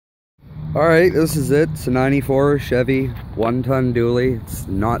Alright, this is it. It's a 94 Chevy 1-ton dually. It's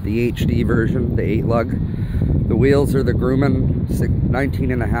not the HD version, the 8-lug. The wheels are the Grumman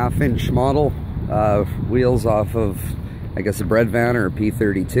 19.5-inch model. Wheels off of, I guess, a bread van or a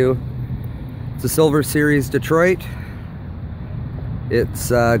P32. It's a Silver Series Detroit.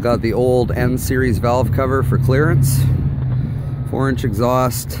 It's got the old N-Series valve cover for clearance. 4-inch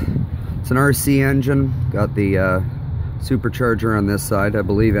exhaust. It's an RC engine. Got the supercharger on this side, I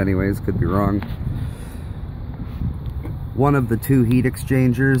believe anyways, could be wrong. One of the 2 heat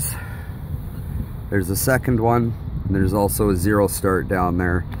exchangers. There's a second one, and there's also a zero start down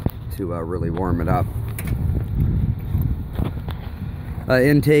there to really warm it up.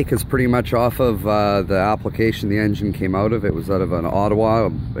 Intake is pretty much off of the application the engine came out of. It was out of an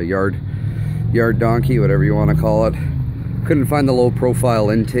Ottawa, a yard donkey, whatever you want to call it. Couldn't find the low profile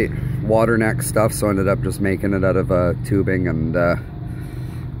intake water neck stuff, so I ended up just making it out of tubing and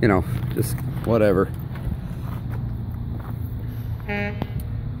you know, just whatever. Kind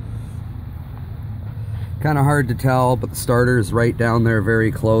of hard to tell, but the starter is right down there,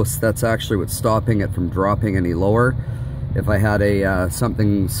 very close. That's actually what's stopping it from dropping any lower. If I had a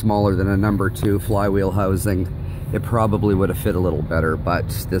something smaller than a number 2 flywheel housing, it probably would have fit a little better, but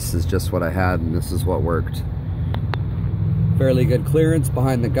this is just what I had and this is what worked. Fairly good clearance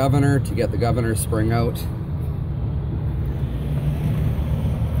behind the governor to get the governor spring out.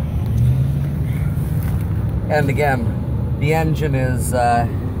 And again, the engine is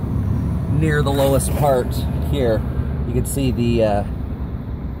near the lowest part here. You can see the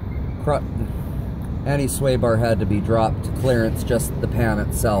anti-sway bar had to be dropped to clearance just the pan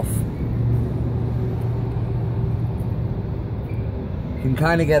itself. You can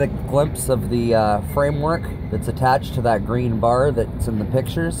kind of get a glimpse of the framework that's attached to that green bar that's in the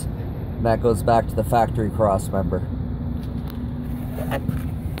pictures. And that goes back to the factory cross member.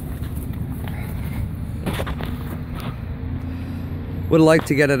 Would have liked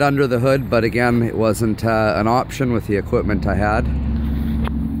to get it under the hood, but again, it wasn't an option with the equipment I had.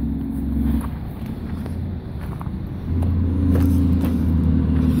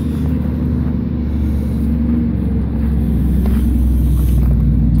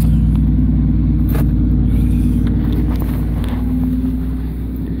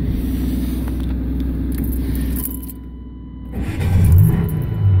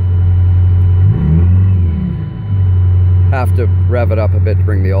 Have to rev it up a bit to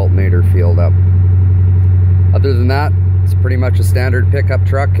bring the alternator field up. Other than that, it's pretty much a standard pickup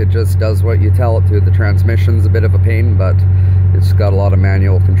truck. It just does what you tell it to. The transmission's a bit of a pain, but it's got a lot of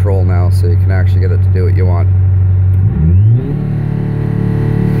manual control now, so you can actually get it to do what you want.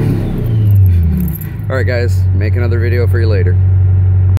 Alright guys, make another video for you later.